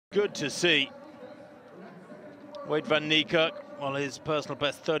Good to see. Wayde van Niekerk, well, his personal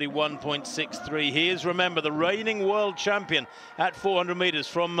best 31.63. He is, remember, the reigning world champion at 400 meters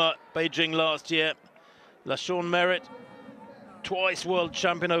from Beijing last year. LaShawn Merritt, twice world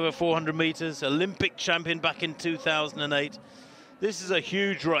champion over 400 meters, Olympic champion back in 2008. This is a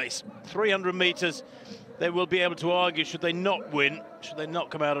huge race. 300 meters, they will be able to argue, should they not win, should they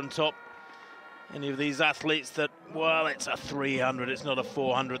not come out on top, any of these athletes, that, well, it's a 300, it's not a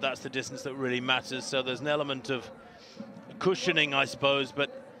 400, that's the distance that really matters. So there's an element of cushioning, I suppose,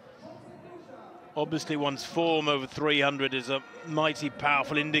 but obviously one's form over 300 is a mighty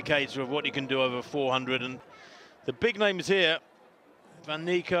powerful indicator of what you can do over 400. And the big names here, Van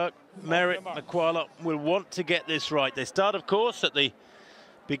Niekerk, Merritt, Mekwala, will want to get this right. They start, of course, at the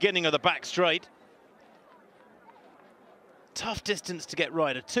beginning of the back straight. Tough distance to get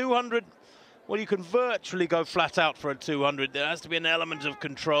right. A 200, well, you can virtually go flat out for a 200. There has to be an element of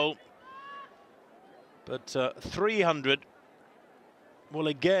control. But 300, well,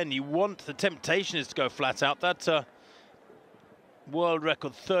 again, you want, the temptation is to go flat out. That world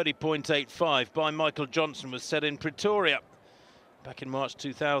record 30.85 by Michael Johnson was set in Pretoria back in March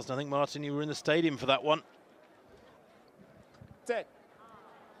 2000. I think, Martin, you were in the stadium for that one. Dead.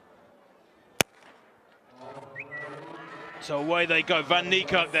 So away they go. Van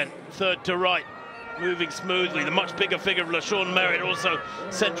Niekerk then, third to right, moving smoothly. The much bigger figure of LaShawn Merritt, also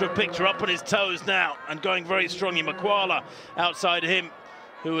centre of picture, up on his toes now and going very strongly. Mekwala outside him,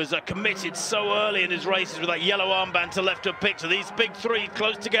 who was committed so early in his races with that yellow armband to left of picture. These big three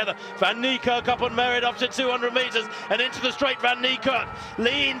close together. Van Niekerk up on Merritt up to 200 meters and into the straight. Van Niekerk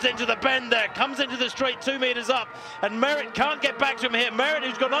leans into the bend there, comes into the straight 2 meters up, and Merritt can't get back to him here. Merritt,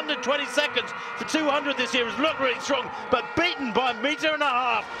 who's gone under 20 seconds for 200 this year, has looked really strong, but beaten by 1.5 meters.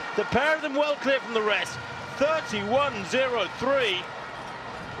 The pair of them well clear from the rest. 31.03.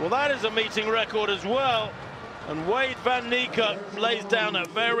 Well, that is a meeting record as well. And Wayde van Niekerk lays down a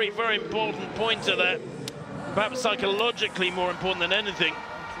very, very important pointer there. Perhaps psychologically more important than anything.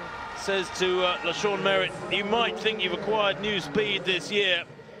 Says to LaShawn Merritt, you might think you've acquired new speed this year,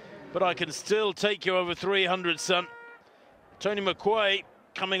 but I can still take you over 300, son. Tony McQuay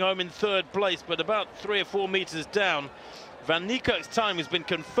coming home in third place, but about 3 or 4 meters down. Van Niekerk's time has been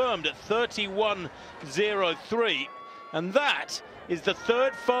confirmed at 31.03, and that is the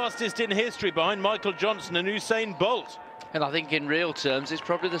third fastest in history behind Michael Johnson and Usain Bolt. And I think in real terms it's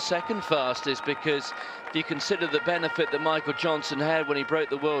probably the second fastest, because if you consider the benefit that Michael Johnson had when he broke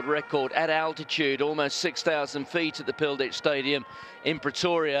the world record at altitude, almost 6,000 feet at the Pildic Stadium in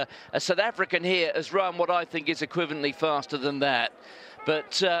Pretoria, a South African here has run what I think is equivalently faster than that.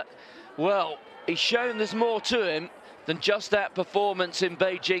 But, well, he's shown there's more to him than just that performance in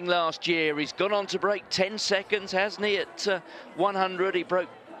Beijing last year. He's gone on to break 10 seconds, hasn't he, at 100. He broke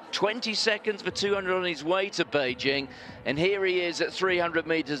 20 seconds for 200 on his way to Beijing, and here he is at 300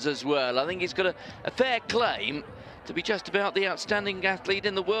 meters as well. I think he's got a fair claim to be just about the outstanding athlete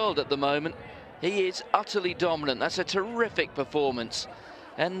in the world at the moment. He is utterly dominant. That's a terrific performance,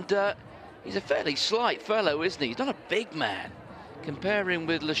 and he's a fairly slight fellow, isn't he? He's not a big man. Compare him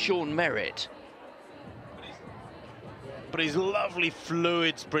with LaShawn Merritt. But he's lovely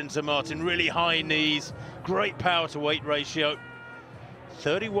fluid sprinter, Martin, really high knees, great power to weight ratio.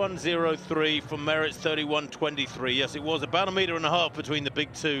 31.03 from Merritt's 31.23. Yes, it was about 1.5 meters between the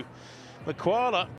big two. Mekwala